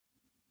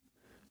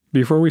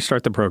Before we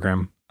start the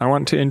program, I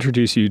want to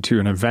introduce you to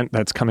an event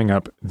that's coming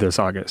up this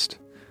August.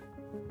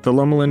 The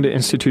Loma Linda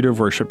Institute of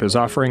Worship is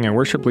offering a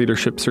worship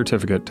leadership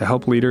certificate to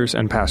help leaders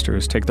and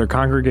pastors take their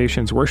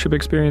congregation's worship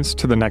experience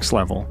to the next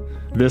level.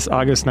 This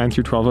August 9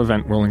 through 12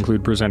 event will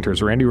include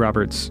presenters Randy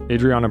Roberts,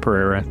 Adriana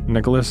Pereira,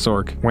 Nicholas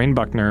Zork, Wayne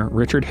Buckner,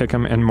 Richard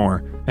Hickam, and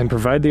more, and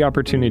provide the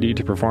opportunity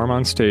to perform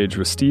on stage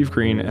with Steve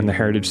Green and the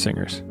Heritage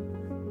Singers.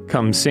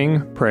 Come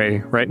sing, pray,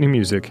 write new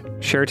music,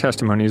 share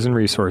testimonies and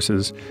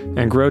resources,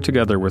 and grow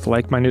together with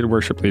like-minded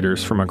worship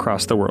leaders from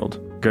across the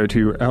world. Go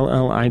to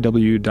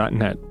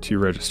lliw.net to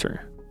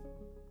register.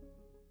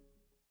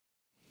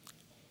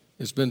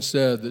 It's been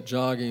said that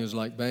jogging is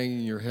like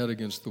banging your head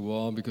against the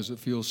wall because it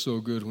feels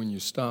so good when you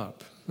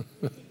stop.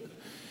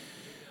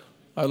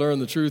 I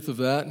learned the truth of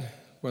that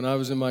when I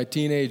was in my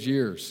teenage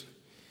years.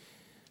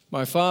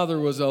 My father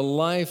was a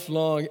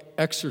lifelong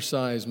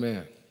exercise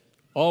man,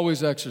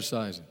 always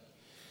exercising.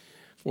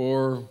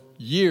 For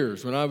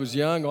years, when I was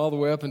young, all the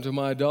way up into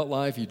my adult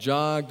life, he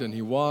jogged and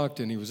he walked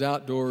and he was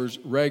outdoors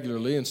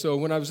regularly. And so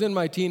when I was in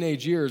my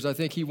teenage years, I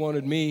think he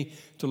wanted me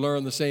to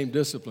learn the same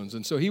disciplines.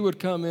 And so he would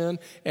come in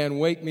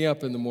and wake me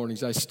up in the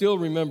mornings. I still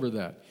remember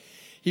that.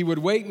 He would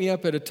wake me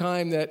up at a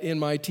time that in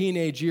my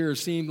teenage years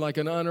seemed like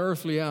an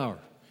unearthly hour.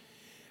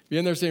 Be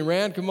in there saying,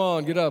 "Rand, come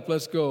on, get up,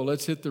 let's go,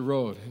 let's hit the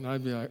road." And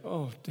I'd be like,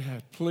 "Oh,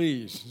 Dad,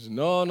 please." He said,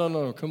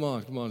 No, come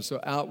on. So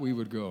out we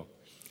would go.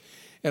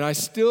 And I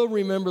still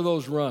remember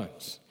those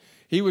runs.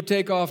 He would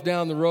take off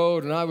down the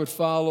road, and I would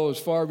follow as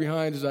far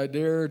behind as I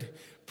dared,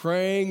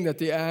 praying that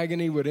the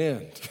agony would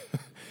end,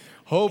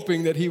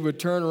 hoping that he would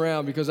turn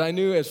around, because I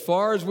knew as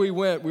far as we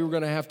went, we were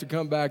going to have to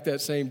come back that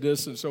same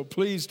distance, so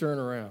please turn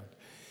around.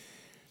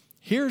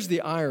 Here's the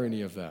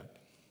irony of that.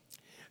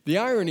 The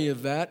irony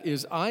of that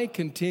is I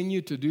continue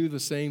to do the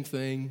same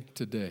thing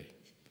today,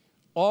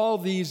 all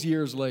these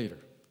years later.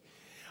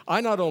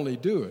 I not only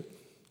do it,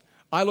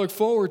 I look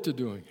forward to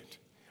doing it.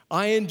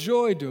 I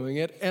enjoy doing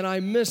it, and I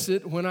miss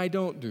it when I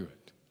don't do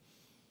it.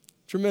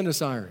 Tremendous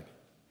irony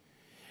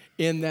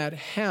in that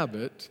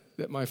habit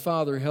that my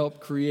father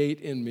helped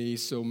create in me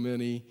so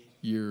many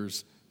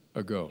years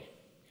ago.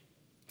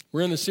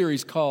 We're in a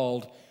series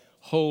called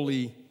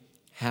Holy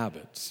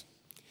Habits.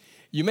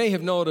 You may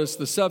have noticed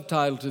the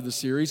subtitle to the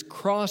series,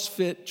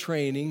 CrossFit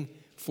Training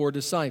for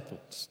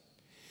Disciples.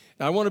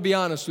 Now, I want to be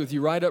honest with you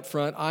right up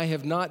front. I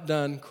have not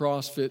done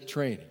CrossFit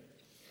training.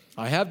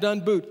 I have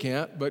done boot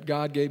camp, but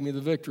God gave me the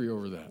victory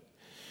over that.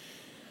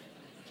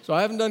 So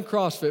I haven't done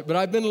CrossFit, but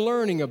I've been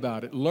learning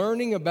about it,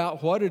 learning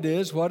about what it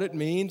is, what it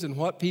means, and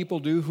what people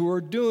do who are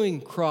doing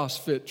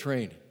CrossFit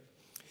training.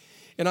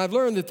 And I've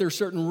learned that there are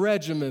certain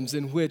regimens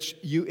in which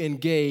you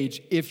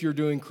engage if you're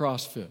doing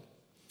CrossFit.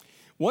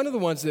 One of the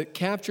ones that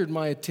captured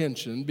my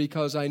attention,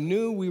 because I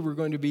knew we were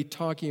going to be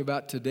talking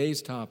about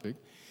today's topic,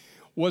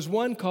 was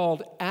one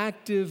called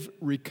active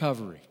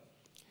recovery.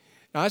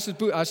 Now, I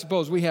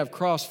suppose we have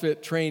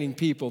CrossFit training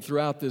people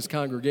throughout this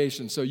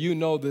congregation, so you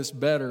know this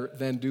better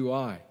than do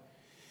I.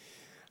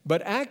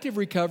 But active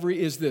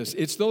recovery is this.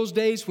 It's those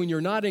days when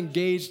you're not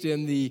engaged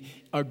in the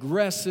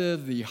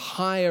aggressive, the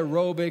high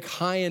aerobic,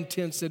 high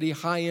intensity,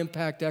 high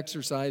impact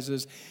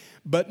exercises,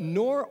 but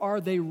nor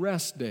are they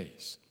rest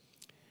days.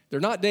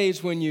 They're not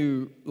days when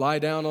you lie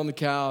down on the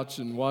couch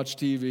and watch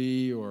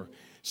TV or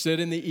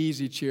sit in the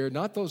easy chair,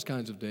 not those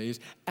kinds of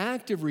days.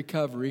 Active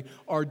recovery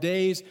are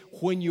days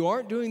when you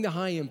aren't doing the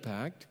high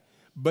impact,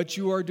 but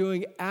you are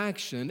doing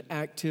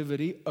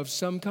activity of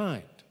some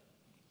kind.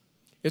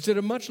 It's at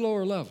a much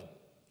lower level.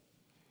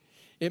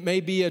 It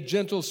may be a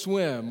gentle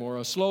swim or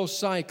a slow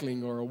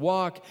cycling or a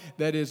walk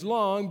that is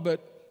long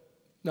but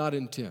not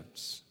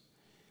intense.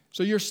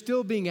 So you're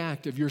still being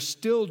active, you're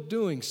still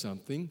doing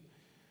something,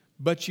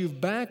 but you've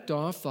backed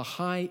off the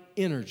high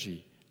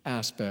energy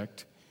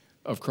aspect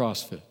of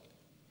CrossFit.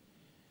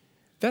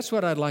 That's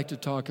what I'd like to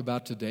talk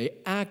about today,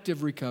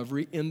 active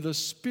recovery in the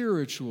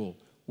spiritual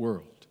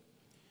world.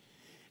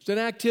 It's an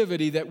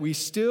activity that we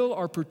still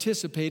are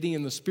participating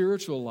in the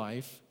spiritual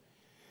life,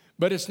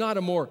 but it's not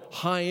a more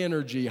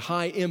high-energy,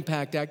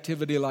 high-impact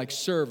activity like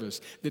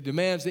service that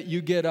demands that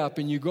you get up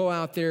and you go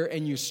out there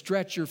and you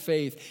stretch your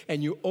faith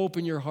and you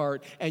open your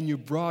heart and you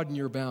broaden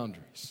your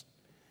boundaries.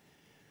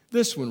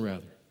 This one,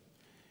 rather,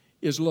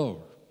 is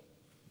lower,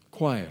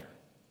 quieter.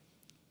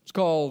 It's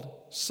called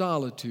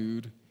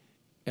solitude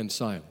and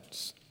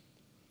silence.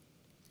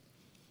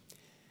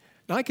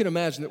 Now, I can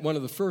imagine that one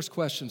of the first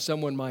questions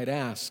someone might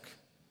ask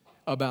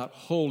about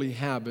holy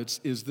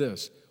habits is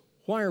this: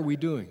 why are we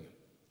doing them?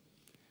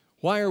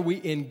 Why are we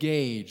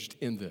engaged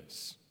in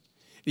this?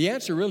 The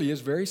answer really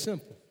is very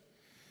simple.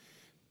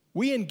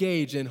 We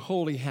engage in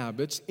holy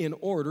habits in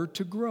order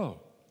to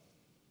grow.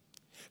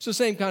 It's the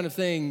same kind of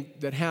thing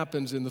that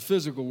happens in the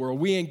physical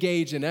world. We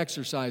engage in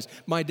exercise.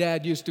 My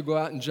dad used to go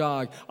out and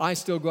jog. I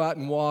still go out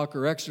and walk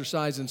or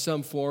exercise in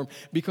some form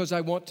because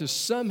I want to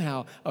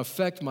somehow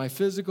affect my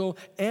physical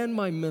and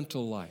my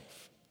mental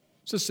life.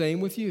 It's the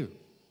same with you.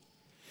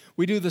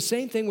 We do the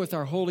same thing with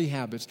our holy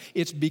habits.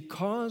 It's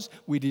because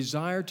we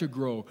desire to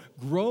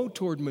grow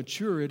toward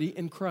maturity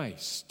in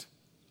Christ.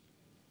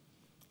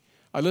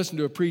 I listened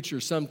to a preacher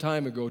some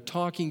time ago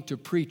talking to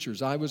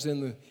preachers. I was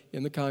in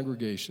the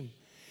congregation.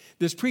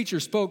 This preacher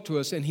spoke to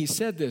us and he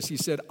said this. He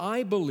said,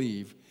 I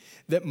believe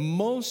that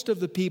most of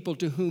the people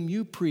to whom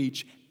you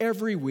preach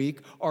every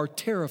week are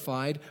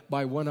terrified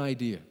by one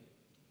idea.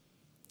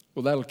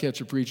 Well, that'll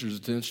catch a preacher's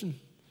attention.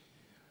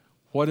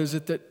 What is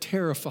it that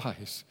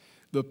terrifies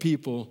the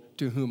people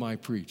to whom I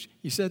preach?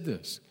 He said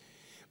this,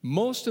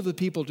 most of the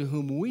people to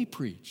whom we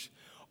preach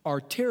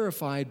are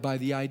terrified by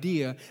the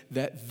idea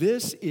that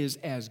this is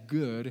as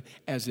good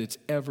as it's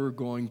ever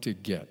going to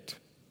get.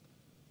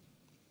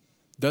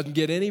 Doesn't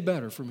get any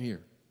better from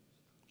here.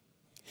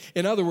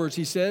 In other words,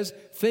 he says,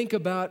 think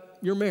about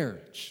your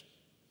marriage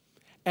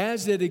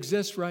as it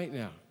exists right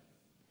now,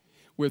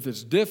 with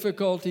its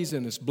difficulties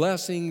and its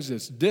blessings,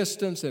 its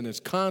distance and its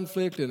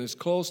conflict and its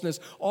closeness,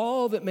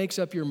 all that makes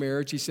up your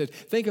marriage. He said,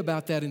 think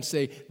about that and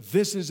say,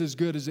 this is as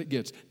good as it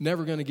gets,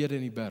 never going to get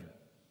any better.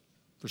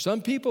 For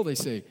some people, they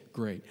say,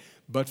 great.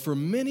 But for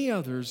many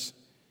others,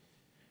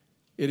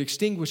 it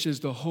extinguishes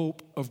the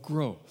hope of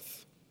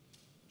growth.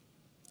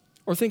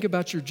 Or think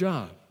about your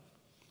job.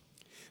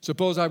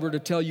 Suppose I were to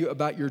tell you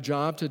about your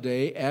job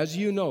today as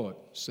you know it.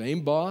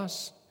 Same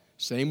boss,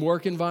 same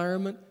work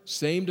environment,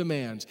 same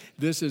demands.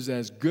 This is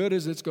as good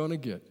as it's going to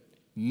get.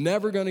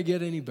 Never going to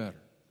get any better.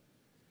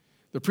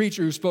 The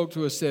preacher who spoke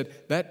to us said,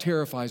 that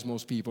terrifies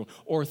most people.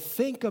 Or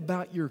think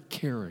about your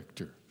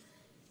character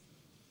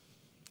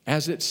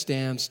as it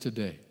stands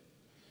today.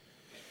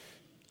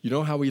 You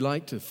know how we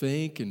like to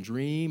think and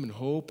dream and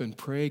hope and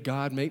pray,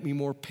 God, make me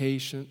more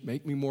patient,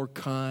 make me more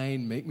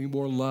kind, make me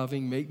more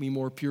loving, make me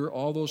more pure,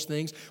 all those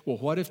things. Well,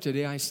 what if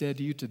today I said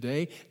to you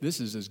today,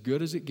 this is as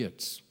good as it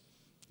gets.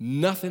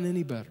 Nothing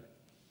any better.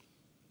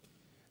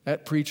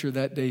 That preacher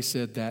that day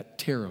said that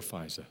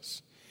terrifies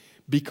us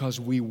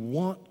because we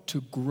want to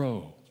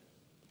grow.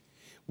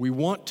 We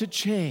want to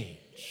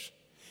change.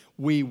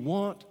 We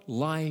want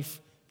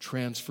life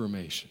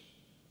transformation.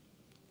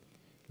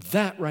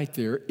 That right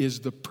there is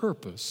the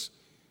purpose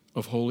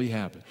of holy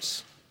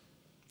habits.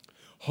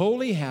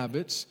 Holy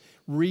habits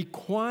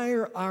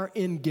require our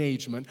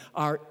engagement,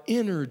 our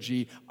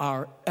energy,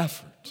 our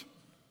effort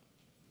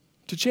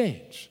to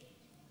change.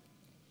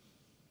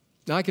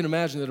 Now, I can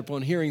imagine that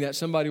upon hearing that,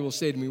 somebody will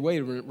say to me,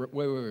 wait a minute,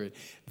 wait.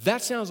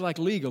 That sounds like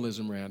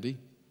legalism, Randy.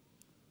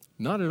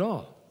 Not at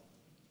all.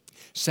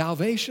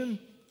 Salvation,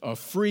 a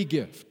free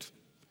gift.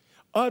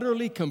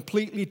 Utterly,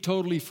 completely,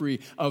 totally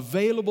free,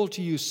 available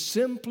to you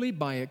simply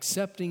by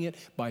accepting it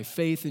by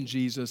faith in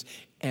Jesus,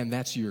 and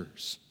that's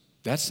yours.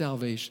 That's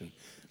salvation.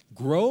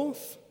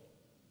 Growth,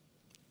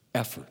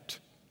 effort,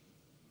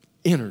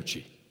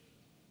 energy,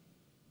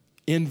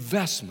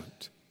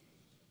 investment.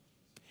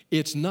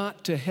 It's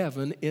not to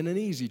heaven in an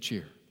easy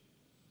chair.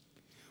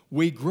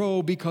 We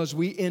grow because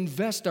we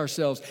invest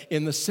ourselves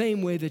in the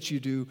same way that you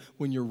do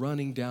when you're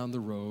running down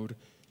the road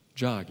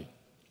jogging.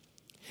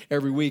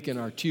 Every week in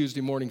our Tuesday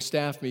morning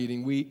staff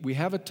meeting, we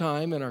have a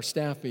time in our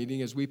staff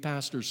meeting as we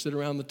pastors sit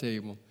around the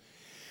table,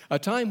 a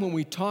time when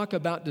we talk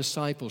about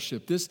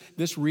discipleship,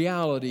 this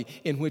reality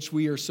in which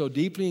we are so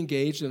deeply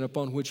engaged and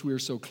upon which we are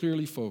so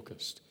clearly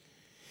focused.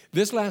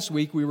 This last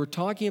week, we were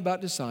talking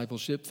about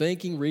discipleship,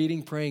 thinking,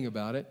 reading, praying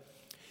about it,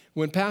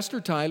 when Pastor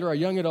Tyler, our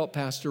young adult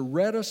pastor,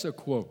 read us a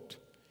quote.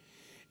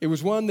 It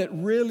was one that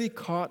really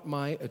caught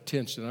my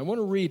attention. I want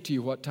to read to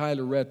you what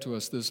Tyler read to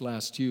us this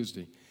last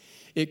Tuesday.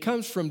 It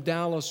comes from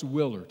Dallas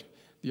Willard,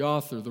 the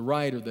author, the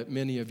writer that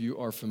many of you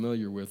are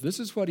familiar with. This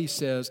is what he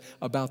says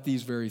about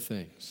these very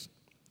things.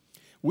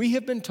 We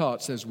have been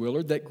taught, says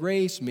Willard, that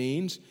grace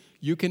means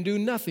you can do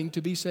nothing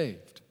to be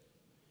saved.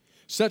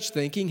 Such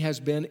thinking has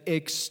been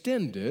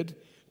extended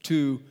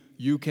to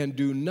you can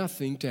do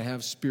nothing to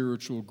have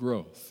spiritual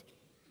growth.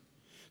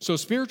 So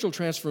spiritual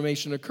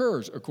transformation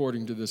occurs,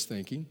 according to this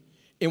thinking,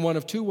 in one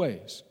of two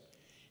ways: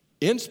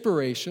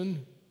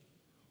 inspiration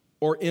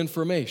or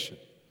information.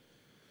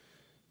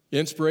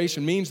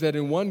 Inspiration means that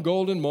in one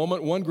golden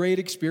moment, one great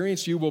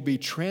experience, you will be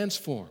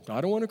transformed. I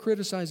don't want to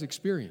criticize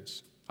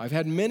experience. I've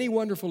had many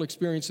wonderful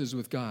experiences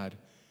with God,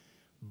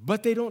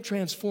 but they don't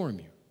transform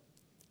you.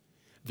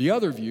 The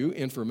other view,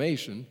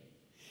 information,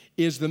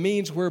 is the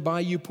means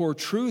whereby you pour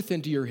truth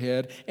into your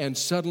head and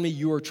suddenly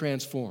you are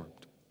transformed.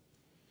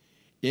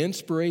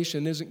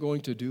 Inspiration isn't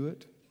going to do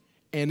it,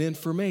 and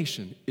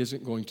information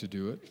isn't going to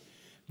do it.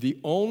 The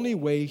only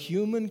way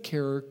human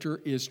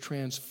character is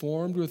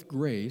transformed with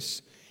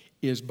grace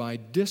is by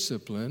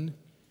discipline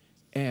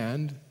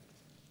and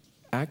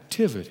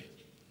activity.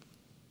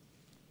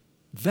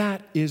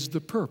 That is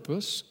the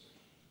purpose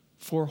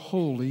for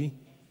holy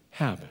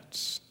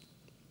habits.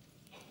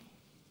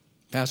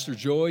 Pastor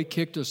Joy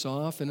kicked us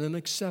off in an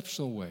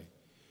exceptional way,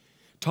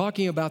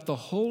 talking about the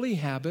holy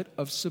habit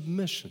of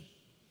submission.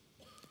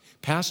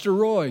 Pastor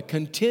Roy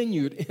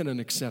continued in an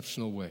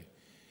exceptional way,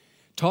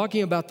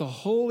 talking about the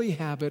holy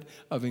habit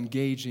of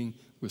engaging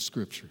with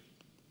Scripture.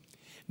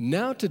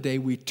 Now today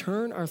we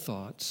turn our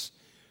thoughts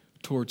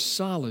towards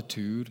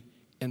solitude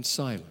and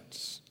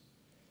silence,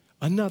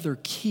 another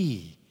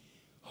key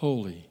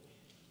holy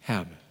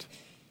habit.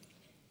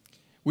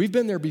 We've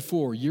been there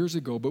before, years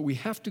ago, but we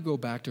have to go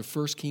back to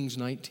 1 Kings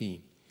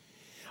 19.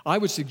 I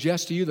would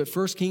suggest to you that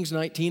 1 Kings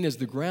 19 is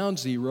the ground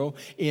zero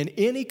in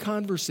any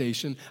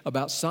conversation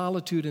about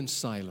solitude and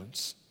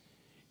silence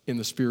in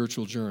the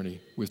spiritual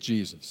journey with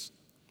Jesus.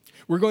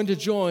 We're going to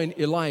join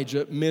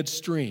Elijah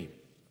midstream.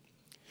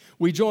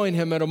 We join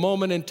him at a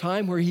moment in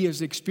time where he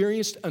has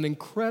experienced an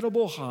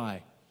incredible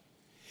high.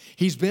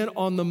 He's been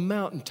on the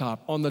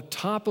mountaintop, on the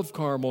top of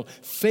Carmel,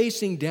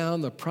 facing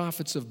down the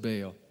prophets of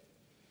Baal.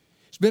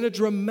 It's been a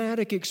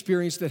dramatic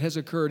experience that has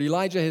occurred.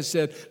 Elijah has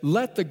said,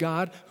 let the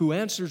God who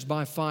answers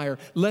by fire,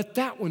 let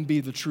that one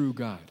be the true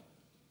God.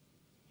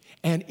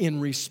 And in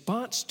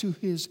response to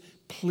his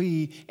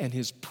plea and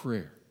his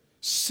prayer,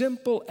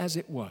 simple as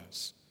it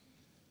was,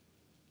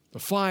 the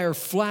fire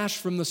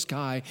flashed from the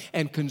sky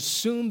and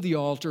consumed the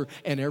altar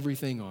and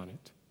everything on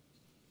it.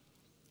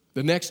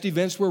 The next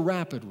events were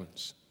rapid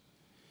ones.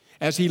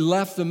 As he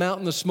left the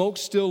mountain, the smoke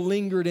still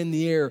lingered in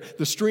the air.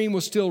 The stream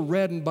was still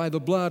reddened by the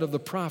blood of the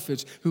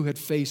prophets who had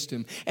faced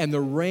him. And the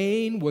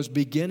rain was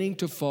beginning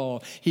to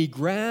fall. He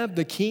grabbed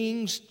the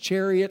king's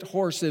chariot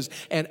horses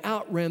and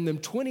outran them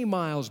 20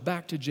 miles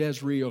back to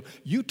Jezreel.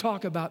 You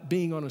talk about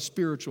being on a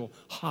spiritual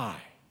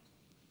high.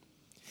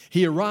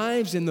 He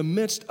arrives in the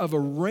midst of a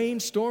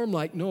rainstorm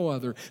like no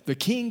other. The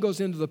king goes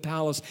into the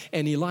palace,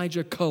 and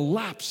Elijah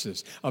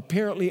collapses,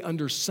 apparently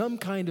under some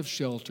kind of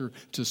shelter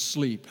to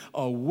sleep,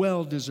 a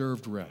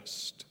well-deserved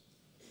rest.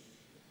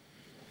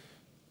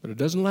 But it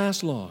doesn't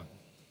last long.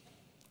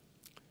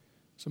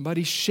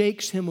 Somebody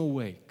shakes him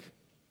awake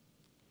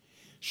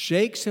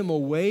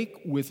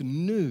with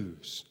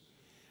news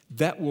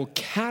that will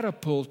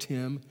catapult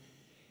him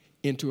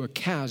into a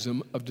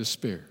chasm of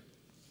despair.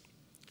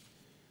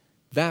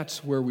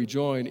 That's where we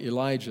join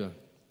Elijah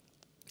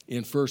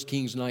in 1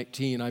 Kings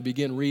 19. I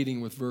begin reading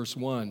with verse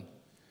 1.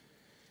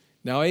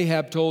 Now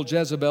Ahab told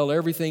Jezebel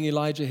everything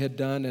Elijah had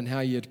done and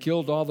how he had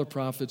killed all the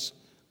prophets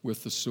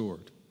with the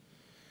sword.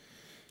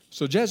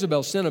 So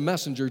Jezebel sent a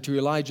messenger to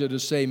Elijah to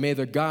say, may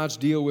the gods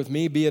deal with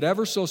me, be it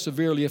ever so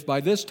severely, if by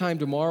this time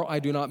tomorrow I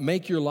do not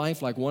make your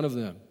life like one of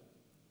them.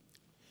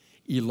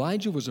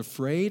 Elijah was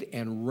afraid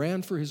and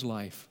ran for his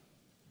life.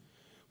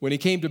 When he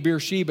came to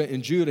Beersheba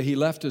in Judah, he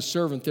left his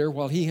servant there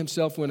while he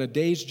himself went a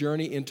day's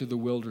journey into the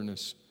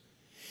wilderness.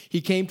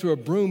 He came to a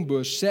broom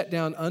bush, sat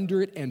down under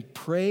it, and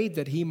prayed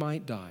that he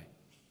might die.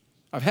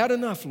 I've had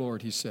enough,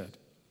 Lord, he said.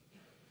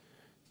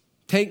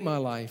 Take my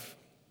life.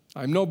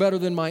 I'm no better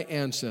than my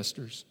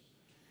ancestors.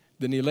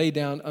 Then he lay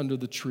down under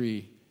the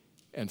tree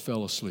and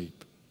fell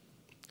asleep.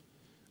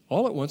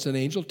 All at once, an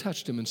angel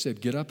touched him and said,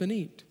 get up and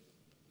eat.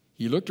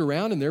 He looked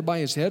around, and there by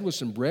his head was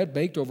some bread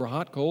baked over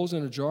hot coals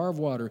and a jar of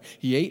water.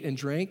 He ate and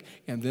drank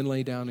and then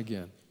lay down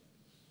again.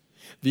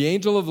 The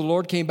angel of the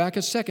Lord came back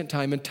a second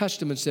time and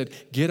touched him and said,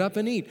 get up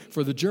and eat,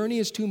 for the journey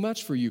is too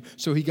much for you.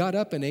 So he got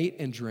up and ate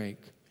and drank.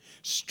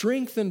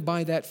 Strengthened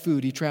by that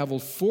food, he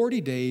traveled 40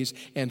 days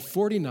and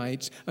 40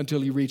 nights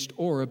until he reached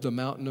Oreb, the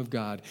mountain of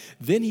God.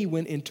 Then he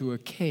went into a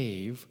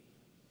cave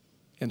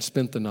and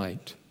spent the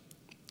night.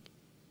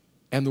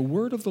 And the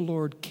word of the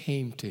Lord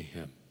came to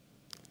him.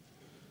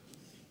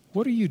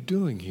 What are you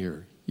doing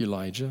here,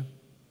 Elijah?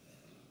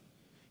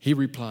 He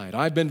replied,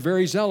 I've been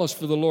very zealous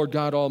for the Lord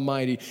God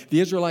Almighty. The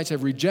Israelites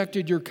have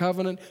rejected your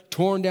covenant,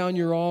 torn down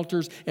your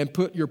altars, and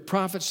put your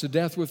prophets to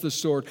death with the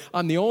sword.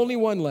 I'm the only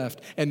one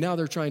left, and now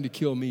they're trying to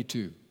kill me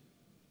too.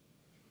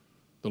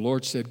 The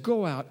Lord said,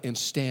 go out and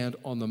stand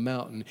on the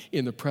mountain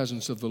in the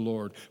presence of the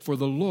Lord, for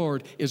the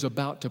Lord is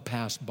about to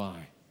pass by.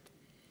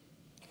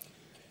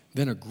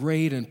 Then a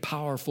great and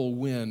powerful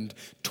wind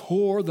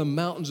tore the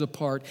mountains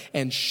apart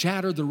and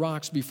shattered the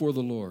rocks before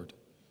the Lord.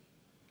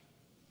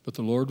 But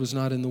the Lord was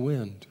not in the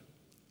wind.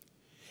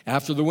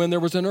 After the wind there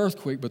was an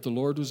earthquake, but the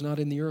Lord was not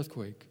in the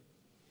earthquake.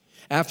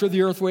 After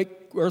the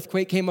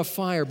earthquake came a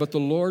fire, but the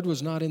Lord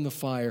was not in the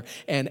fire.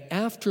 And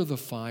after the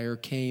fire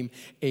came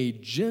a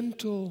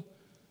gentle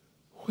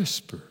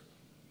whisper.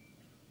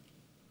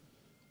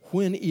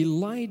 When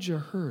Elijah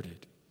heard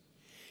it,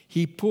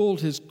 he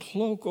pulled his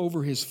cloak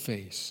over his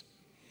face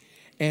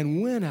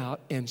and went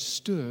out and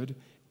stood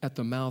at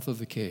the mouth of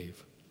the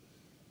cave.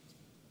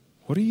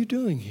 What are you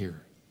doing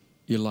here,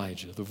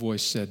 Elijah? The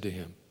voice said to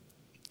him.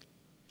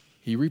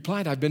 He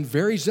replied, I've been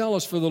very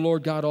zealous for the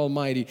Lord God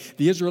Almighty.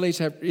 The Israelites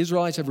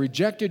have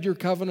rejected your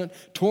covenant,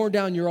 torn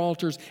down your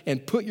altars,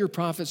 and put your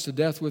prophets to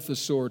death with the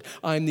sword.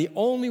 I'm the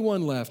only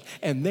one left,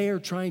 and they are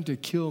trying to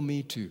kill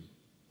me too.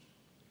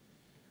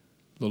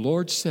 The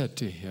Lord said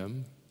to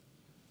him,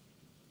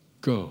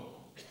 go.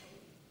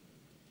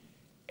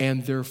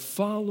 And there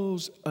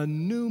follows a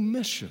new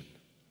mission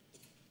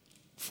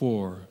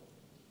for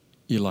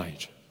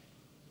Elijah.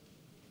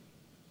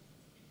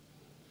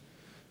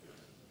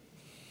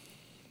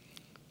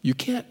 You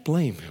can't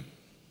blame him.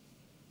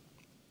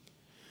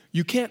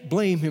 You can't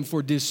blame him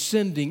for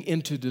descending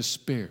into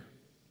despair,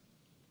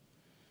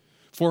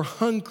 for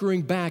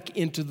hunkering back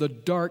into the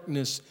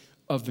darkness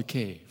of the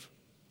cave.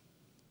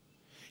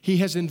 He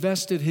has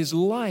invested his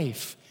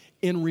life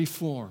in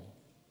reform.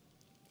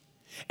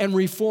 And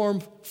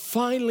reform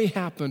finally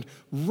happened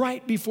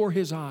right before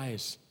his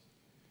eyes.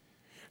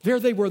 There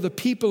they were, the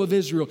people of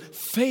Israel,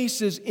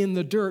 faces in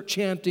the dirt,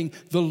 chanting,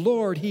 "The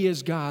Lord, He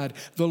is God.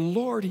 The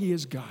Lord, He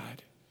is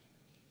God."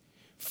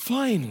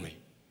 Finally,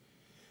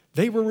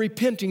 they were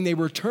repenting. They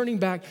were turning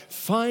back.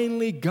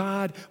 Finally,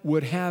 God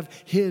would have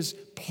His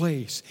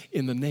place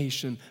in the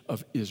nation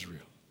of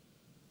Israel.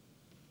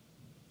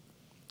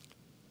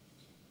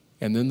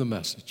 And then the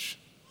message.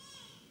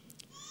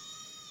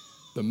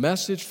 The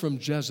message from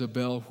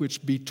Jezebel,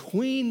 which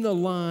between the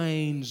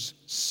lines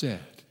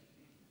said,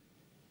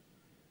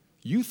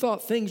 "You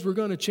thought things were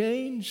going to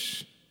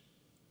change?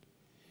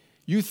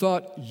 You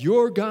thought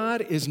your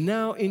God is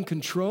now in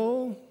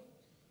control?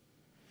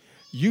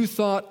 You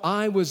thought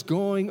I was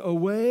going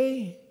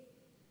away?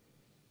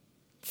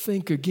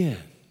 Think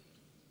again.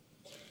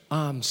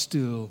 I'm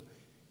still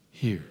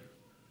here.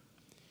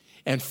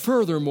 And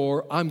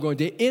furthermore, I'm going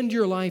to end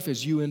your life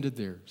as you ended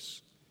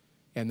theirs."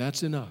 And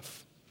that's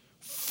enough.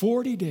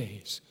 40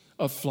 days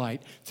of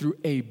flight through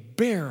a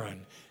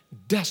barren,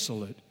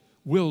 desolate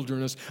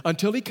wilderness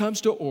until he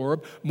comes to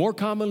Oreb, more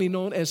commonly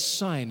known as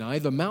Sinai,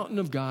 the mountain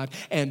of God,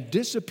 and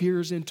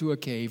disappears into a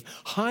cave,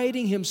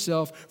 hiding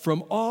himself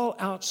from all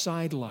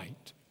outside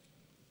light.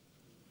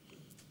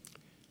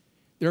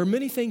 There are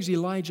many things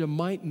Elijah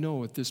might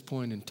know at this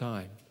point in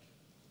time,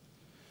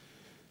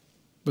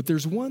 but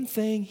there's one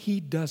thing he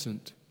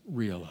doesn't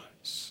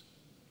realize.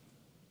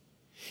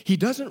 He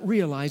doesn't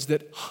realize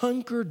that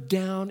hunkered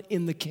down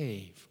in the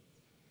cave,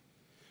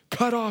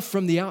 cut off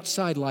from the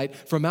outside light,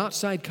 from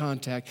outside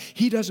contact,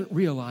 he doesn't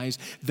realize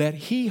that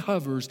he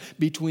hovers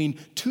between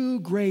two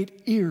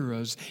great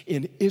eras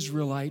in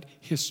Israelite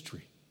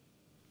history.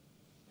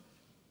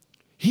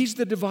 He's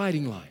the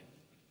dividing line.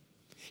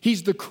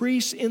 He's the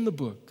crease in the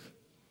book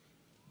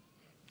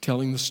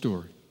telling the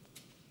story.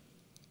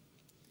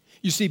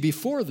 You see,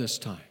 before this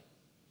time,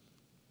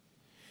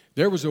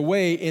 there was a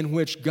way in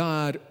which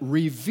God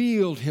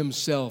revealed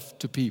Himself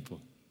to people.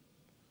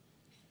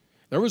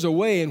 There was a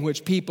way in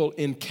which people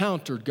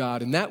encountered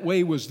God, and that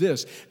way was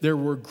this. There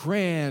were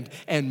grand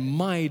and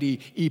mighty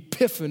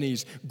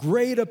epiphanies,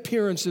 great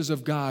appearances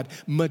of God,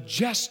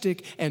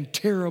 majestic and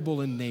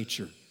terrible in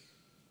nature.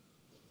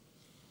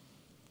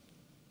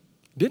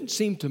 Didn't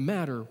seem to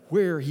matter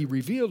where He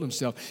revealed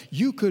Himself.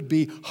 You could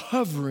be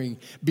hovering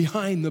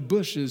behind the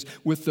bushes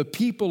with the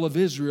people of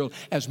Israel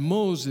as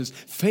Moses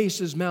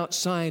faces Mount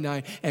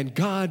Sinai and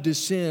God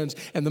descends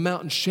and the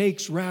mountain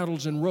shakes,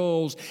 rattles, and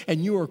rolls,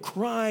 and you are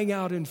crying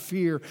out in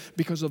fear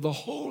because of the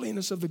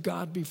holiness of the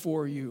God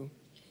before you.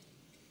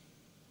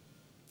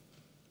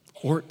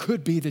 Or it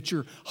could be that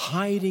you're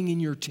hiding in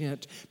your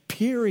tent,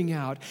 peering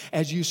out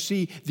as you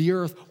see the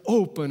earth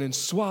open and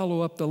swallow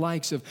up the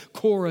likes of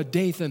Korah,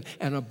 Dathan,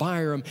 and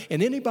Abiram,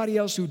 and anybody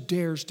else who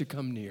dares to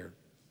come near.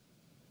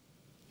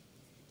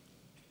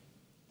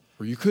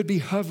 Or you could be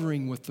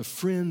hovering with the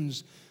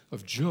friends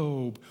of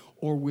Job,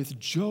 or with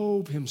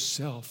Job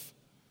himself,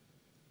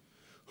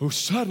 who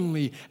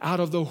suddenly, out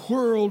of the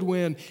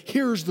whirlwind,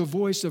 hears the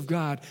voice of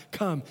God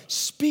come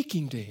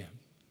speaking to him.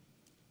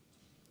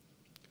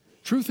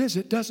 Truth is,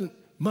 it doesn't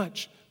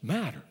much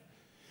matter.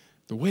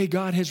 The way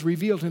God has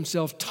revealed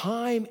Himself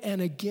time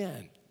and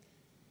again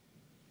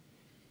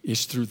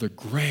is through the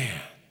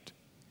grand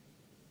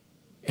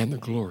and the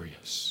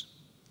glorious.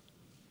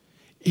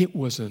 It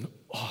was an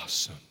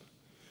awesome,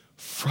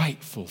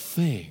 frightful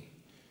thing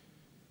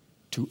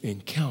to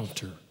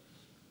encounter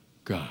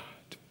God.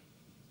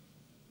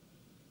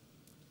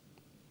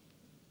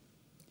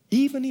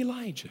 Even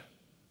Elijah.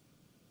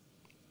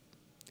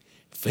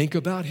 Think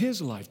about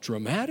his life.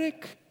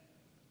 Dramatic?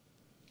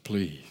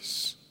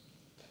 Please.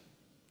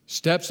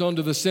 Steps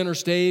onto the center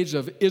stage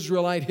of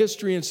Israelite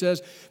history and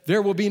says,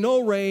 "There will be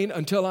no rain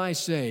until I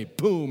say,"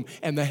 boom,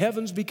 and the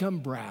heavens become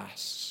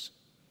brass.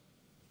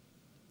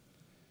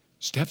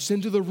 Steps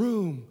into the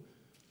room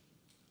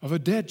of a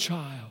dead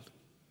child.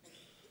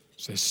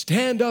 Says,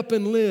 "Stand up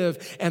and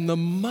live," and the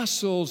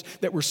muscles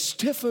that were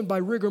stiffened by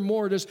rigor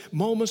mortis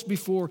moments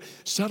before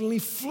suddenly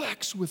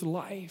flex with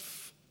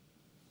life.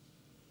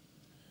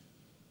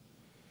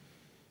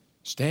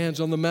 Stands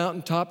on the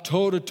mountaintop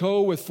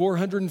toe-to-toe with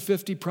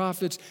 450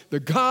 prophets, the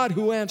God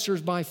who answers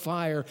by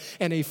fire,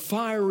 and a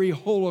fiery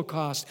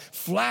holocaust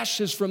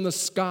flashes from the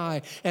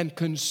sky and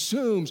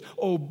consumes,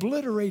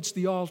 obliterates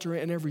the altar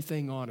and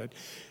everything on it.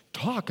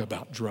 Talk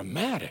about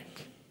dramatic.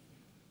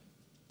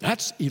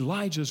 That's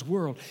Elijah's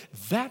world.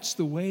 That's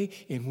the way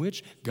in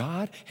which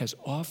God has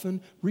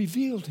often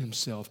revealed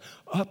Himself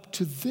up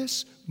to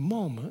this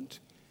moment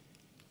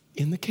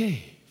in the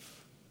cave.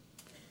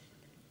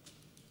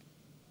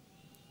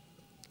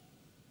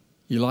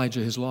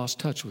 Elijah has lost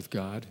touch with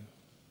God.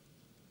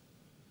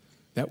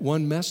 That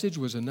one message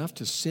was enough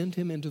to send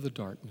him into the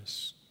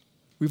darkness.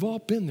 We've all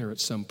been there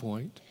at some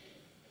point.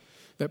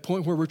 That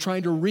point where we're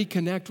trying to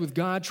reconnect with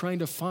God, trying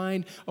to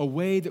find a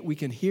way that we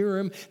can hear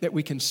Him, that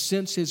we can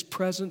sense His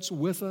presence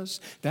with us.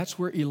 That's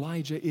where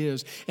Elijah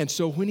is. And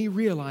so when he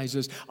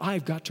realizes,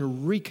 I've got to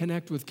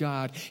reconnect with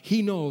God,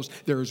 he knows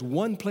there is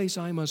one place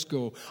I must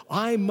go.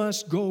 I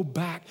must go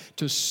back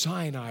to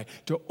Sinai,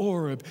 to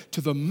Oreb,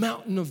 to the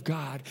mountain of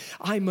God.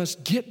 I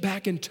must get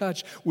back in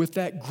touch with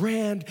that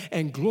grand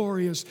and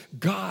glorious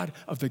God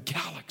of the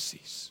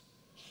galaxies.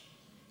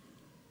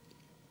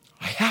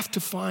 I have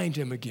to find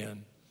Him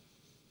again.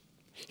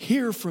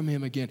 Hear from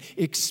Him again,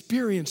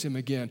 experience Him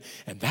again.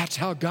 And that's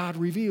how God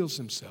reveals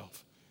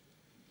Himself,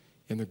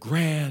 in the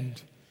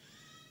grand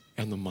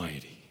and the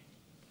mighty.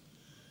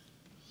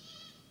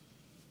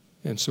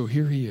 And so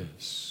here he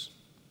is,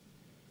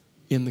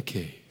 in the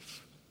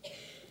cave,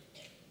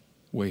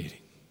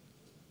 waiting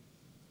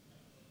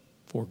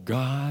for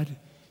God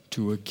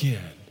to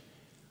again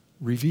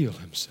reveal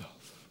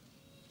Himself.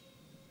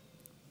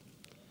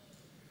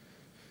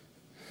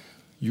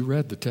 You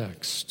read the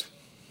text.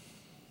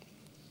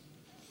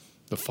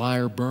 The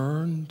fire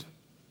burned,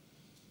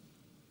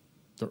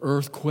 the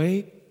earth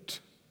quaked,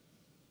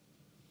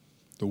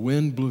 the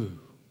wind blew.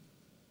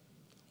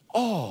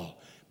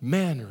 All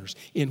manners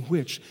in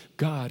which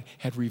God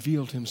had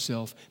revealed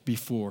Himself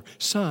before,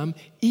 some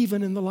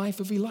even in the life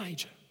of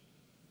Elijah.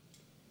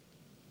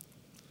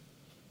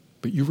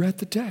 But you read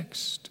the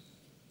text.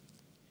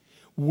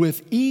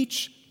 With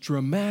each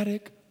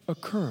dramatic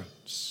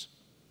occurrence,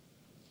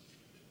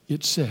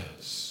 it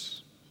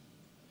says,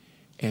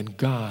 and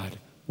God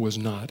was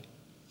not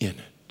in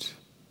it.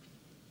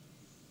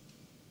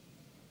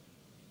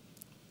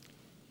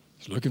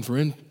 He's looking for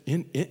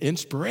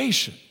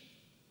inspiration.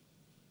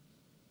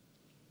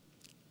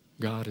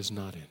 God is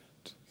not in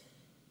it.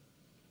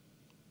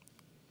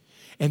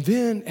 And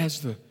then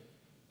as the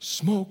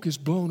smoke is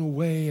blown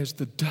away, as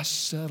the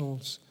dust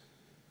settles,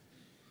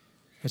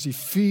 as he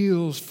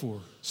feels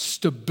for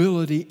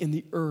stability in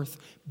the earth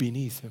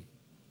beneath him,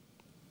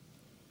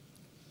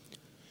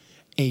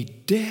 a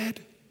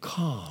dead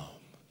calm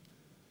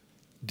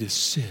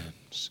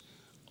descends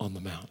on the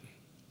mountain.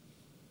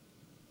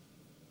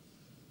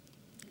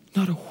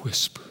 Not a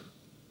whisper,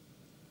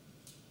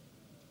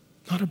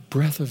 not a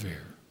breath of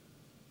air.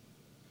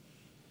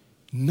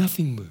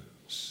 Nothing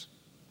moves.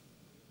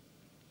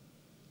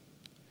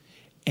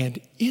 And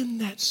in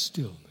that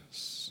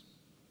stillness,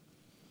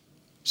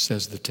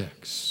 says the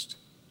text,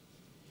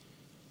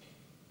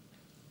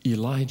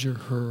 Elijah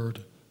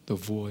heard the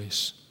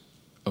voice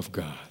of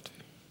God.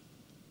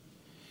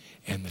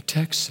 And the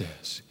text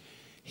says,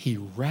 he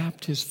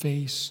wrapped his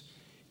face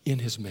in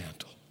his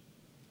mantle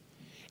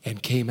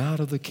and came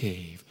out of the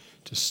cave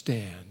to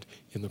stand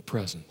in the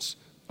presence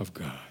of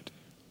God.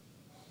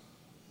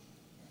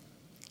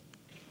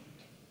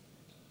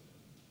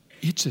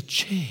 It's a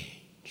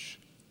change.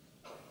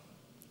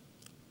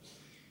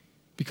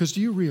 Because do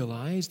you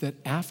realize that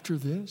after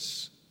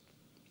this,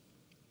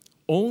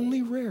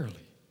 only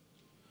rarely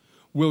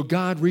will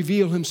God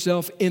reveal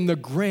Himself in the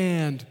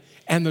grand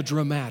and the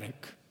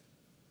dramatic.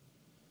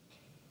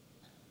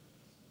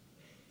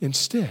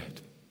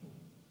 Instead,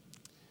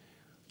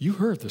 you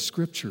heard the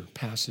scripture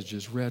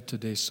passages read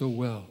today so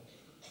well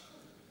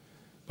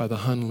by the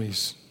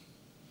Hunleys.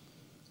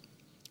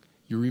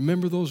 You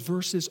remember those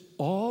verses,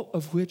 all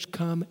of which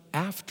come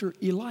after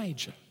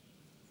Elijah.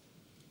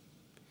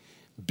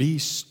 Be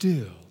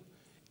still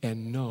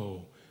and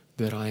know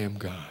that I am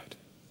God.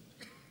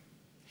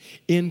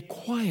 In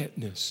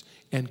quietness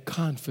and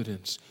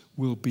confidence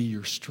will be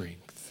your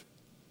strength.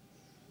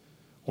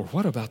 Or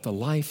what about the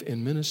life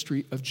and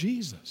ministry of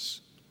Jesus?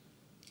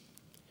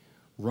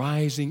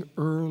 Rising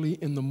early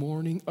in the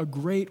morning, a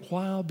great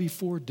while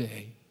before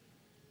day,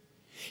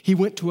 He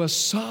went to a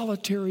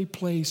solitary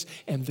place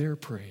and there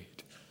prayed.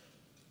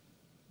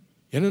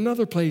 In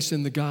another place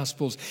in the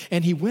Gospels,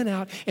 and He went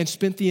out and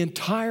spent the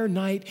entire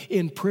night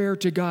in prayer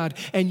to God.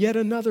 And yet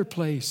another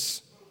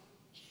place,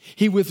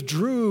 He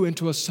withdrew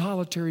into a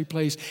solitary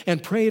place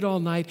and prayed all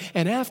night.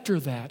 And after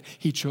that,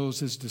 He chose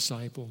His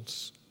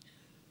disciples.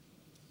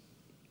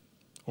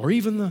 Or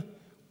even the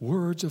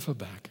words of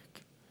Habakkuk.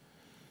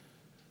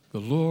 The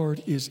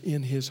Lord is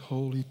in His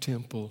holy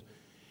temple.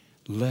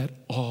 Let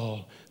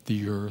all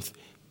the earth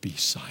be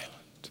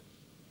silent.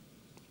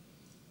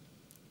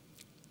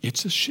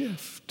 It's a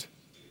shift.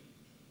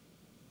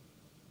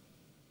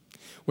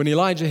 When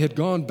Elijah had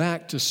gone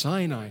back to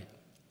Sinai,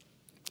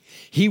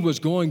 he was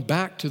going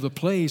back to the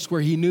place where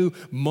he knew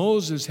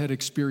Moses had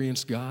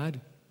experienced God.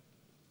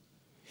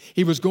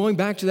 He was going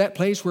back to that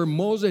place where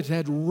Moses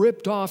had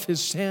ripped off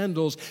his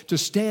sandals to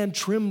stand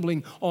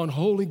trembling on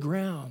holy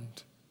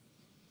ground.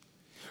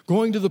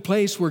 Going to the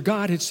place where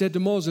God had said to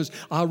Moses,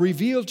 I'll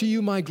reveal to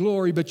you my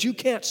glory, but you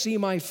can't see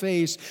my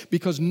face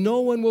because no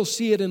one will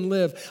see it and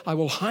live. I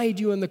will hide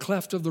you in the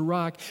cleft of the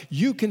rock.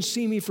 You can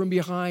see me from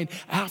behind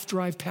after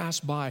I've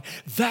passed by.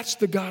 That's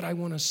the God I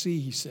want to see,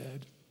 he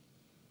said.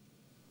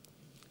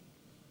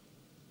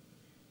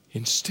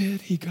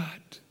 Instead, he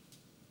got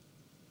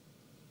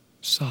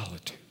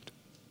solitude,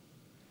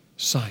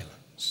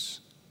 silence,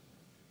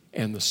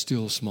 and the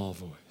still small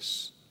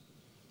voice.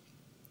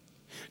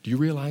 Do you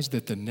realize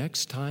that the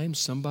next time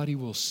somebody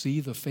will see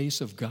the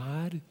face of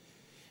God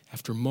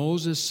after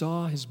Moses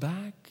saw his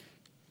back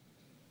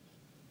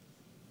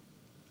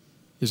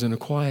is in a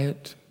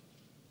quiet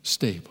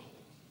stable,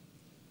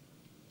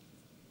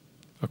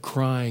 a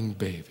crying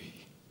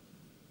baby,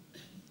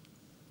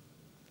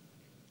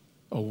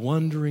 a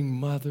wondering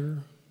mother,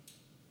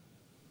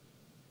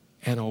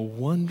 and a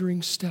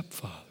wondering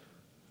stepfather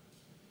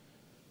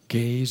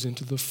gaze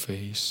into the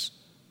face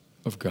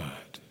of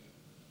God.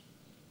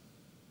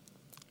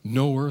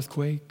 No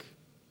earthquake,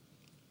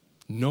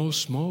 no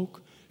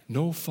smoke,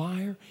 no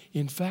fire.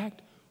 In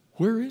fact,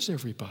 where is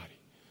everybody?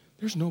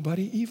 There's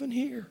nobody even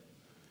here.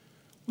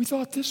 We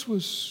thought this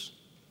was,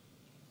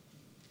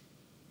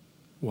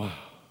 wow.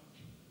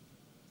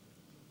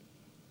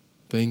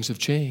 Things have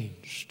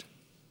changed.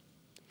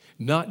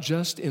 Not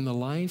just in the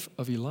life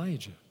of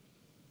Elijah,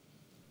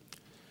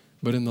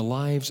 but in the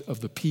lives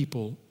of the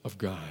people of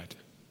God.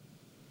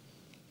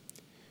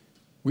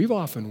 We've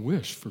often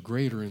wished for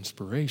greater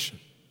inspiration.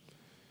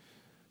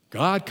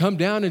 God, come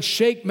down and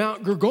shake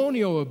Mount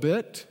Gorgonio a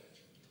bit.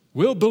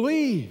 We'll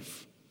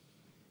believe.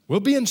 We'll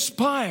be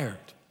inspired.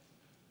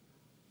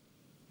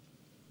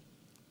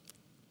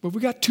 But we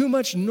got too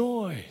much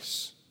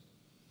noise.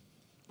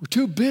 We're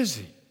too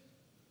busy.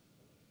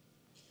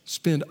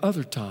 Spend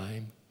other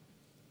time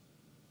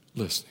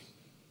listening.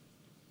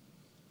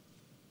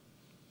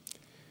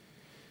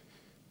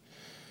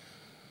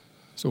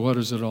 So what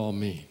does it all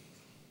mean?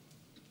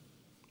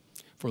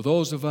 For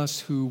those of us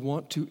who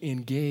want to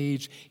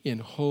engage in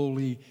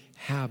holy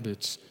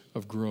habits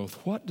of growth,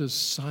 what does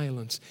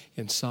silence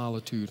and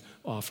solitude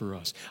offer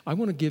us? I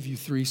want to give you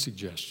 3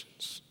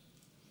 suggestions.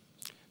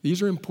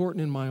 These are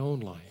important in my own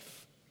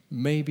life.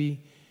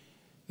 Maybe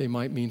they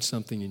might mean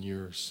something in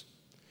yours.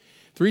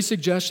 3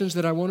 suggestions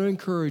that I want to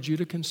encourage you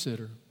to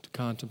consider, to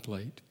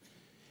contemplate,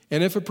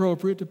 and if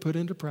appropriate, to put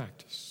into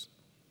practice.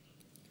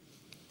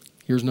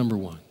 Here's number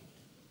 1.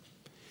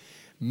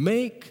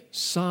 Make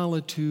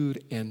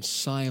solitude and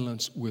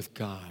silence with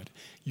God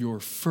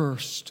your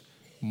first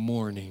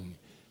morning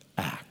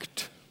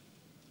act.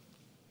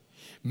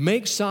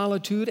 Make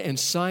solitude and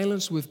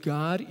silence with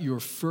God your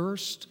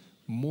first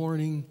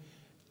morning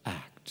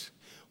act.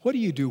 What do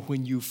you do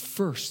when you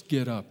first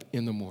get up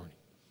in the morning?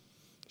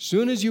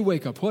 Soon as you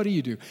wake up, what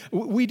do?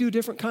 We do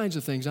different kinds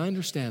of things. I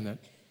understand that.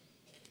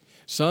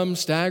 Some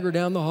stagger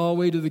down the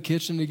hallway to the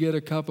kitchen to get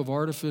a cup of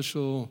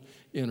artificial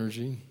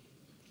energy.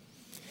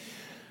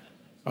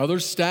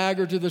 Others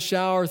stagger to the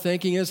shower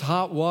thinking his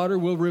hot water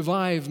will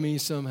revive me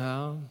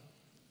somehow.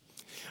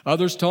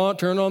 Others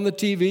turn on the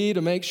TV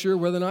to make sure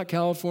whether or not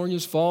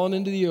California's fallen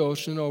into the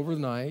ocean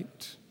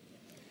overnight.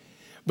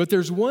 But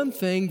there's one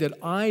thing that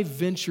I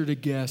venture to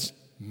guess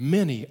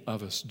many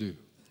of us do.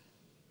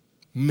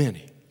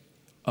 Many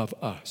of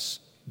us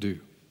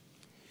do.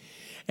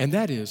 And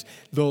that is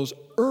those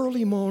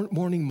early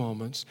morning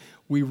moments,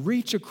 we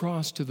reach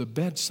across to the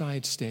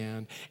bedside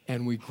stand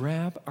and we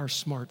grab our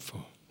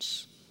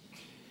smartphones.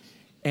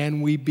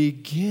 And we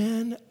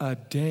begin a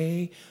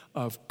day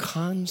of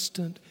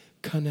constant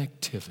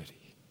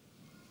connectivity.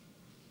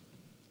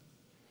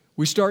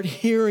 We start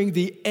hearing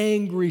the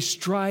angry,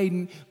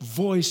 strident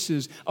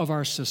voices of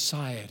our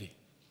society.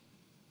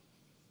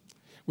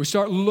 We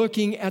start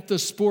looking at the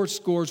sports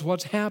scores,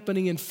 what's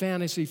happening in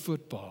fantasy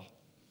football.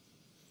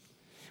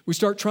 We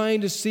start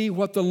trying to see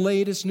what the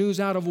latest news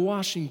out of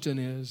Washington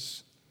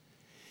is.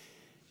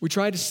 We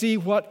try to see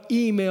what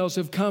emails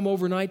have come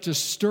overnight to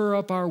stir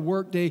up our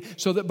workday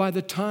so that by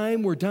the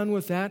time we're done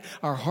with that,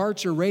 our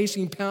hearts are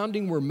racing,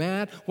 pounding, we're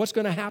mad. What's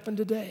going to happen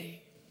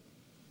today?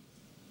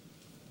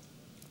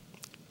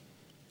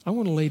 I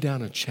want to lay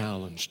down a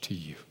challenge to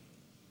you.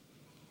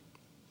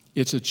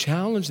 It's a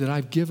challenge that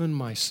I've given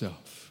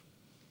myself.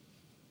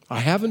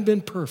 I haven't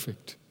been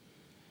perfect,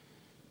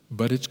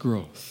 but it's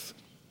growth.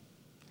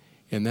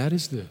 And that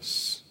is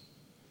this.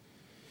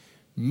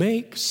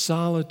 Make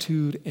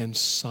solitude and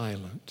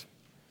silence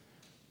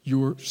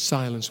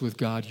with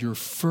God your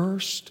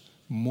first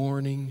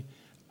morning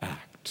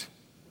act.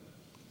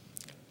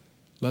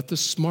 Let the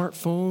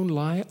smartphone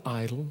lie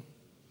idle.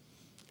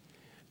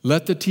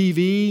 Let the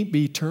TV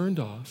be turned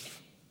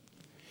off.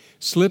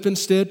 Slip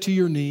instead to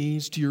your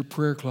knees, to your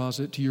prayer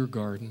closet, to your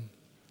garden.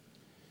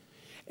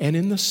 And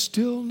in the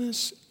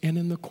stillness and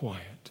in the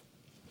quiet,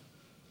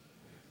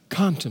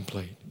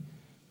 contemplate,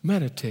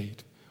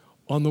 meditate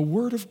on the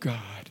Word of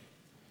God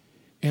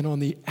and on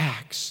the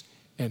acts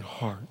and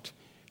heart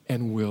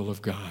and will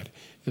of God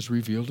as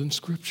revealed in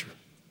Scripture.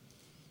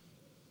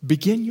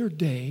 Begin your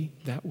day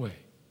that way.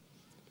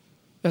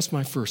 That's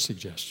my first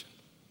suggestion.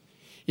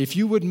 If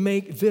you would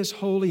make this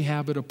holy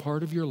habit a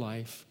part of your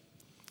life,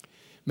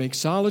 make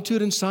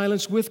solitude and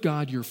silence with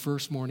God your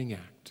first morning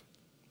act.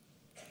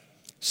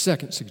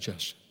 Second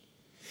suggestion,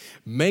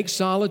 make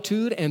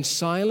solitude and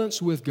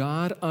silence with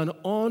God an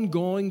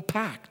ongoing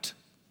pact.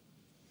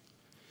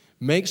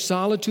 Make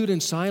solitude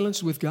and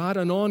silence with God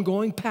an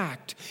ongoing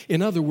pact.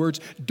 In other words,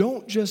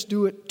 don't just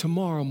do it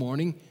tomorrow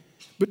morning,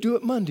 but do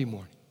it Monday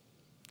morning.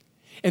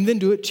 And then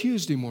do it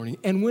Tuesday morning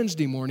and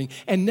Wednesday morning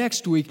and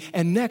next week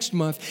and next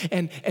month.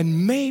 And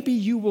maybe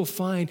you will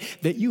find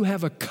that you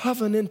have a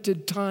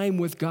covenanted time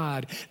with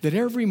God, that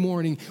every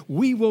morning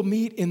we will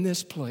meet in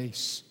this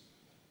place,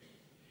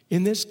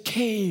 in this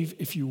cave,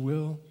 if you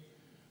will,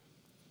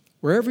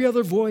 where every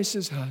other voice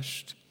is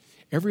hushed,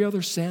 every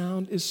other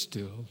sound is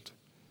stilled.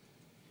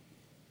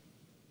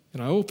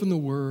 And I open the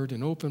Word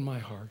and open my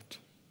heart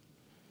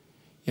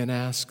and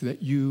ask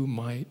that you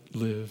might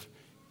live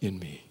in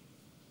me.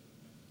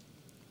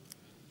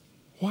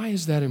 Why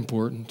is that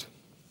important?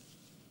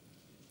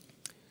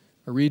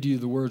 I read to you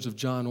the words of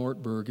John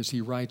Ortberg as he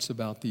writes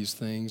about these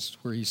things,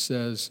 where he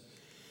says,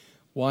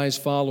 wise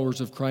followers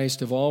of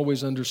Christ have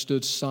always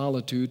understood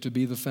solitude to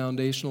be the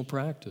foundational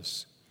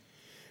practice.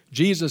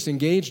 Jesus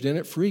engaged in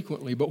it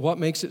frequently, but what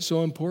makes it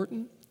so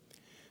important?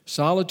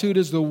 Solitude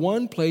is the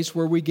one place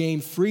where we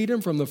gain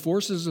freedom from the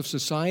forces of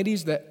society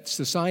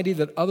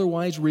that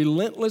otherwise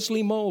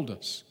relentlessly mold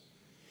us.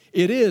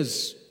 It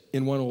is,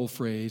 in one old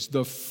phrase,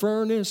 the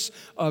furnace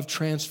of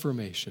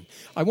transformation.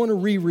 I want to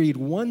reread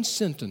one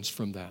sentence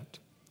from that.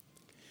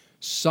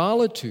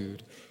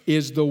 Solitude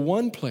is the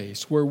one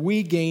place where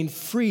we gain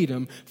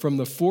freedom from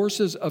the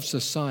forces of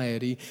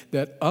society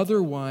that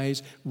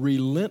otherwise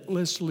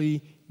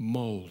relentlessly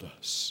mold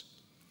us.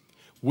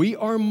 We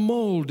are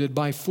molded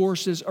by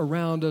forces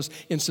around us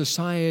in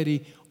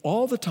society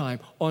all the time,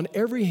 on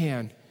every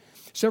hand.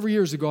 Several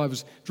years ago, I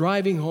was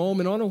driving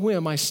home, and on a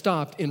whim, I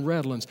stopped in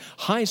Redlands.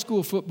 High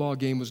school football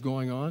game was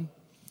going on.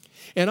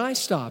 And I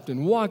stopped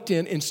and walked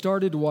in and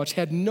started to watch.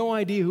 Had no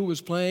idea who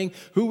was playing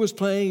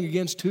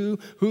against who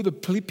the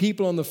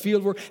people on the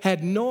field were.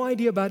 Had no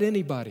idea about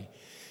anybody.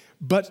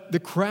 But the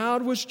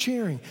crowd was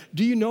cheering.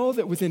 Do you know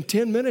that within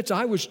 10 minutes,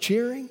 I was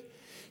cheering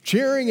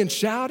and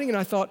shouting, and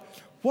I thought,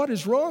 what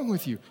is wrong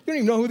with you? You don't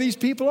even know who these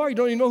people are. You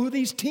don't even know who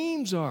these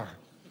teams are.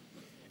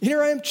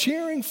 Here I am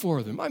cheering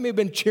for them. I may have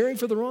been cheering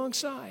for the wrong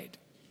side.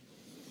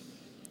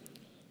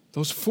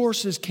 Those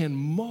forces can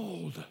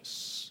mold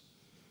us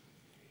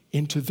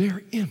into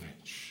their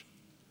image.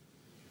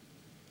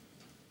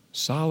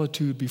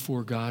 Solitude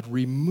before God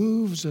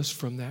removes us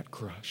from that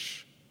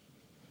crush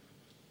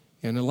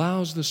and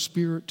allows the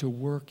Spirit to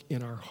work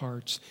in our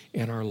hearts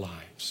and our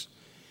lives,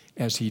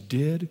 as He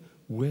did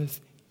with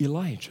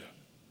Elijah.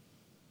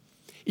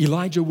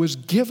 Elijah was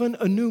given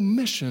a new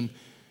mission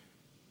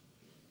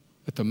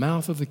at the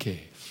mouth of the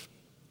cave.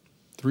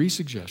 3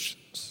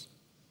 suggestions.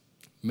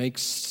 Make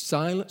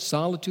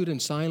solitude and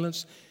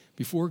silence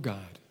before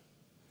God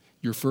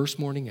your first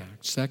morning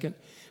act. Second,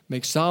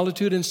 make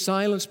solitude and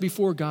silence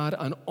before God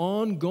an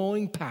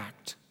ongoing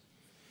pact.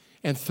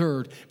 And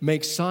third,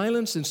 make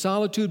silence and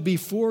solitude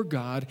before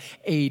God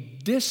a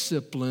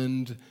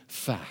disciplined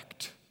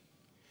fact.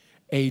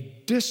 A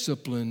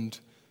disciplined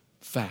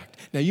fact.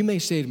 Now, you may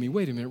say to me,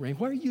 wait a minute, Ray,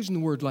 why are you using the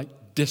word like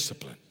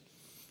discipline?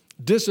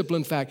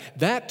 Discipline fact.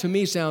 That to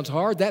me sounds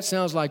hard. That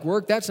sounds like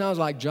work. That sounds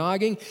like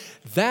jogging.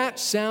 That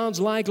sounds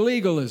like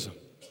legalism.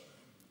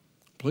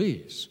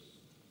 Please.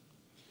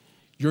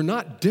 You're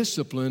not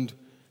disciplined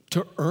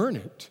to earn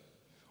it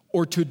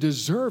or to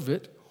deserve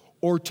it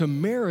or to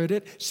merit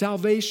it.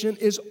 Salvation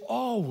is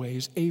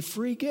always a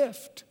free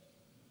gift.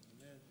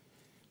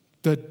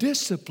 The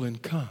discipline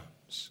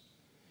comes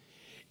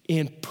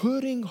in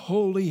putting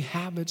holy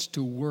habits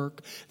to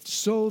work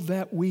so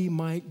that we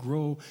might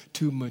grow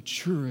to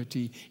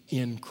maturity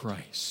in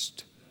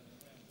Christ.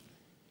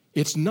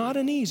 It's not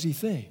an easy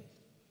thing.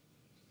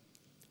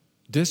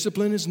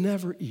 Discipline is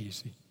never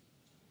easy.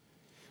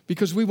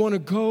 Because we want to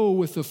go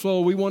with the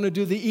flow. We want to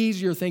do the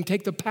easier thing,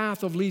 take the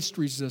path of least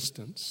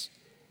resistance.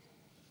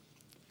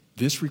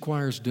 This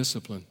requires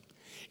discipline.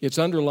 It's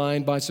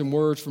underlined by some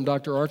words from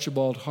Dr.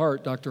 Archibald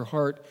Hart. Dr.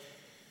 Hart,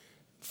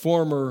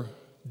 former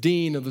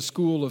dean of the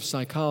School of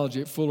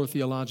Psychology at Fuller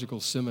Theological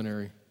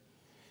Seminary.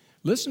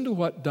 Listen to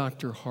what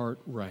Dr. Hart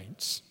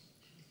writes.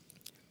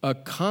 A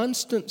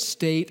constant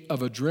state of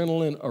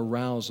adrenaline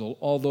arousal,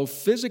 although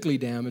physically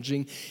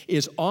damaging,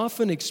 is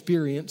often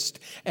experienced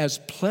as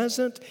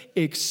pleasant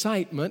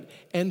excitement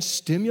and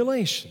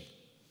stimulation.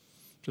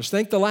 Just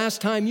think the last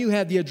time you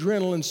had the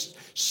adrenaline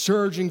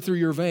surging through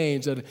your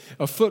veins at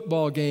a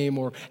football game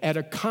or at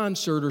a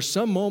concert or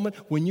some moment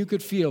when you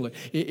could feel it.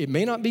 It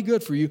may not be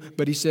good for you,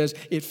 but he says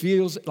it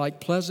feels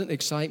like pleasant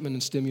excitement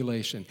and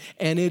stimulation.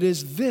 And it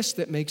is this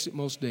that makes it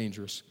most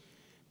dangerous.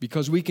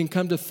 Because we can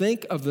come to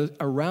think of the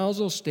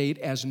arousal state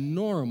as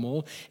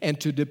normal and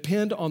to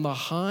depend on the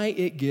high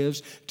it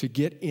gives to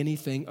get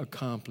anything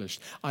accomplished.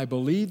 I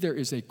believe there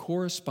is a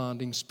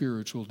corresponding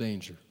spiritual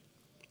danger.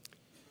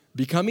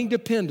 Becoming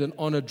dependent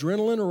on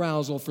adrenaline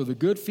arousal for the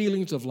good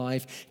feelings of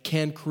life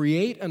can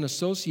create an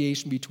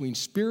association between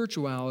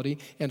spirituality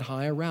and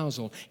high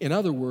arousal. In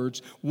other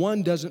words,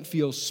 one doesn't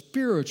feel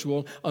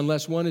spiritual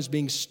unless one is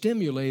being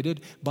stimulated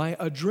by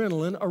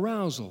adrenaline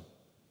arousal.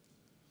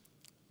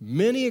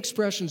 Many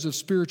expressions of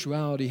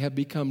spirituality have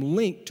become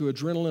linked to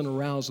adrenaline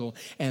arousal,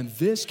 and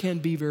this can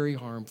be very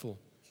harmful.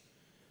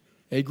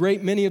 A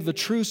great many of the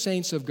true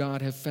saints of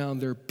God have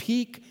found their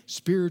peak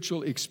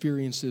spiritual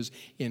experiences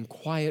in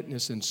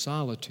quietness and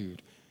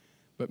solitude.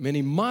 But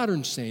many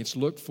modern saints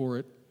look for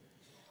it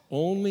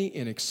only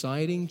in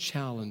exciting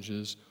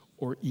challenges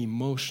or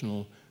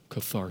emotional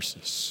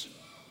catharsis.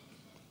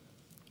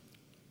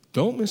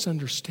 Don't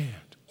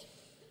misunderstand.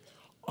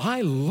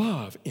 I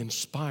love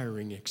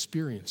inspiring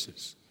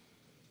experiences.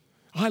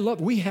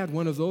 We had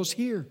one of those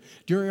here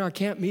during our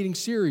camp meeting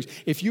series.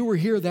 If you were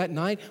here that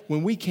night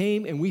when we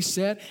came and we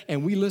sat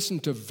and we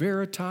listened to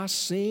Veritas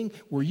sing,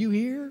 were you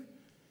here?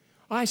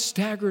 I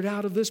staggered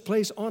out of this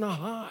place on a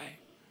high.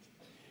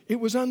 It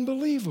was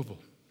unbelievable.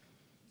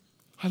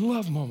 I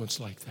love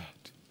moments like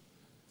that.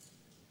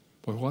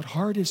 But what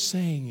Hart is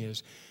saying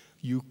is,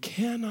 you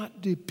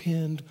cannot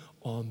depend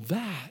on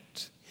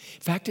that.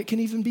 In fact, it can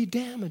even be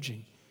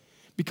damaging,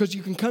 because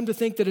you can come to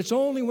think that it's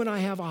only when I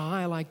have a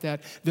high like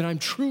that that I'm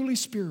truly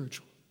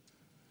spiritual.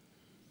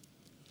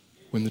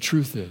 When the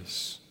truth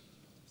is,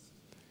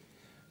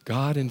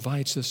 God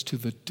invites us to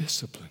the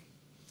discipline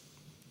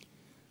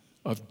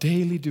of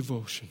daily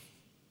devotion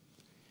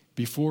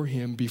before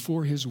Him,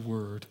 before His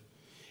Word,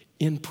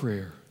 in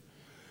prayer,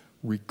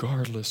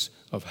 regardless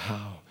of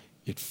how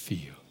it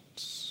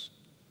feels.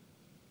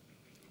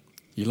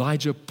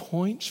 Elijah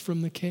points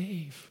from the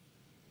cave,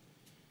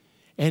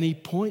 and he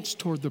points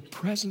toward the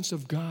presence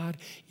of God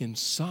in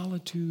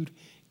solitude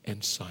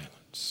and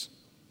silence.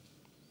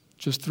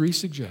 Just 3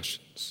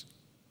 suggestions.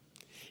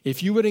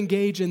 If you would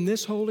engage in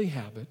this holy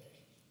habit,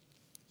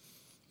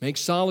 make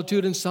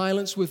solitude and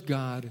silence with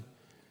God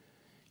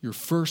your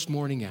first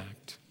morning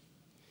act.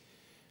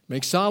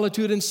 Make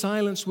solitude and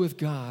silence with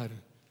God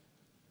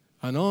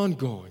an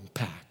ongoing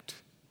pact.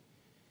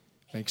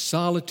 Make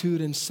solitude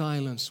and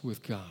silence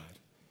with God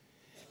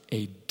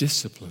a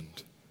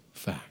disciplined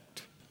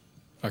fact.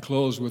 I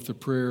close with the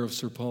prayer of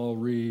Sir Paul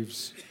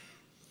Reeves.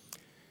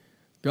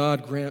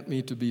 God, grant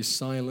me to be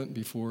silent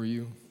before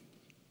you,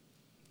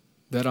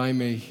 that I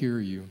may hear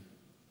you,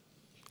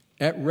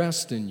 at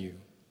rest in you,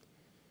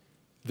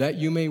 that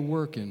you may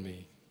work in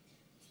me,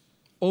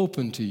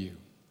 open to you,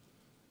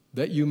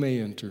 that you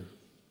may enter,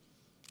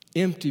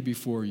 empty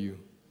before you,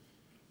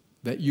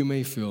 that you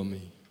may fill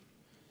me.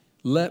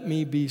 Let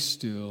me be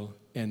still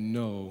and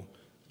know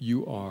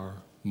you are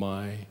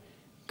my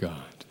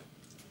God.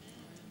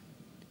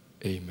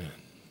 Amen.